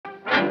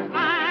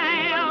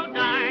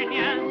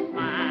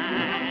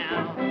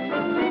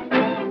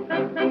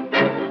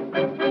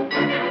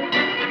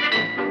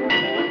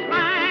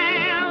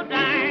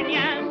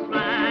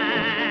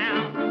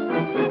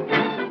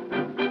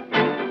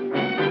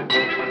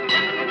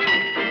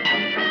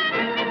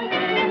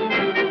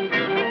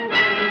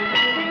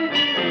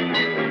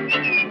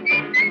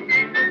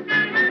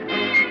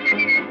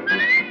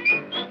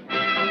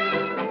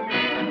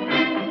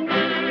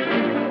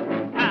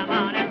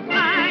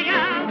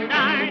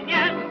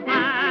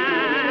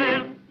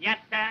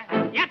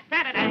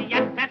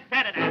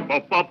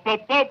Up,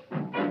 up,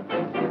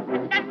 up.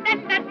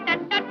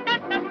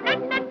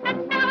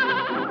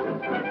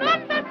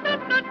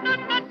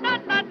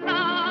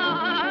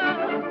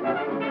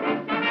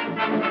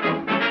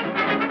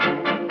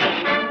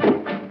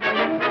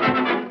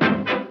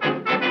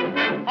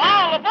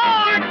 All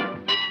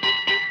aboard!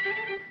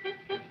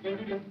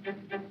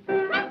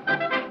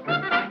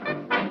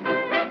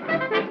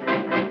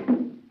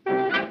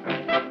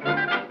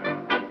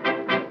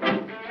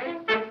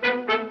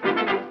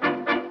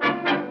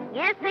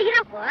 Yes, pick it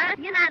up, boy.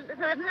 You're not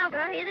so it's no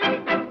girl, is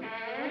it?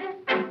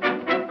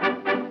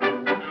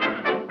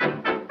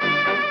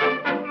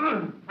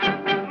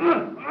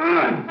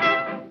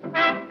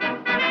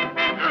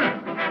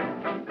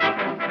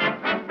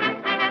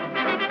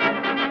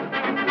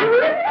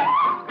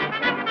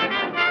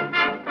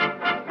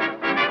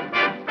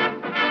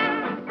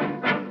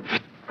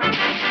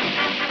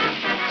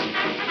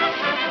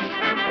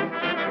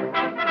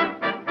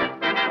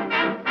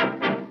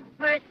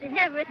 First in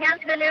every town,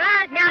 turn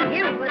right down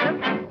here with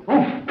them.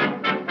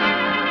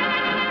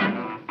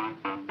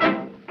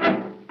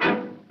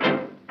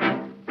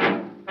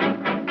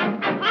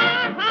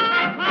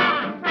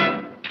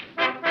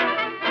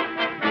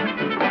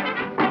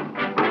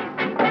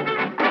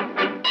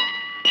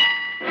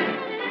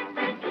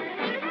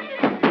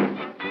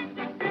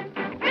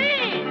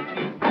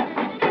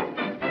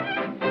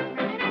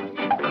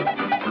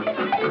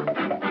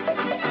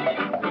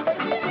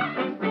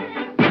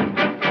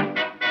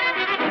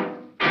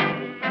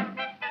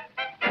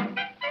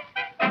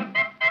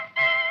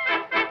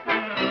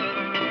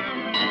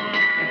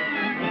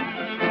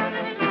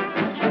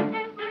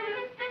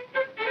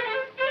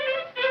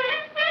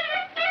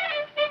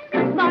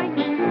 Good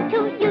morning to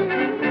you.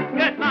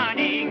 Good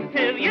morning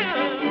to you.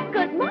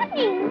 Good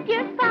morning,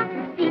 dear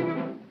Foxy.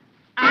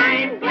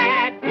 I'm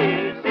glad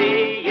to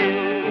see you.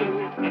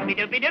 Doopy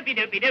doopy doopy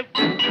doopy doop.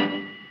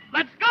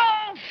 Let's go.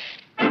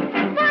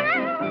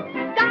 Smile,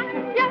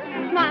 darling, just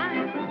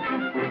smile.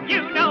 You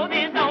know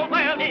this old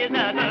world is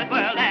a good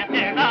world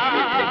after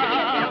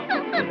all.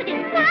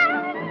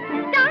 Smile,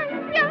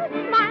 darling, just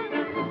smile.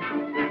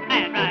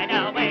 And right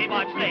away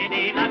watch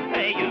Lady Luck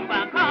pay you a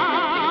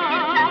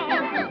call.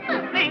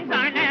 Things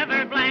are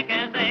never black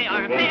as they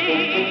are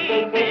made.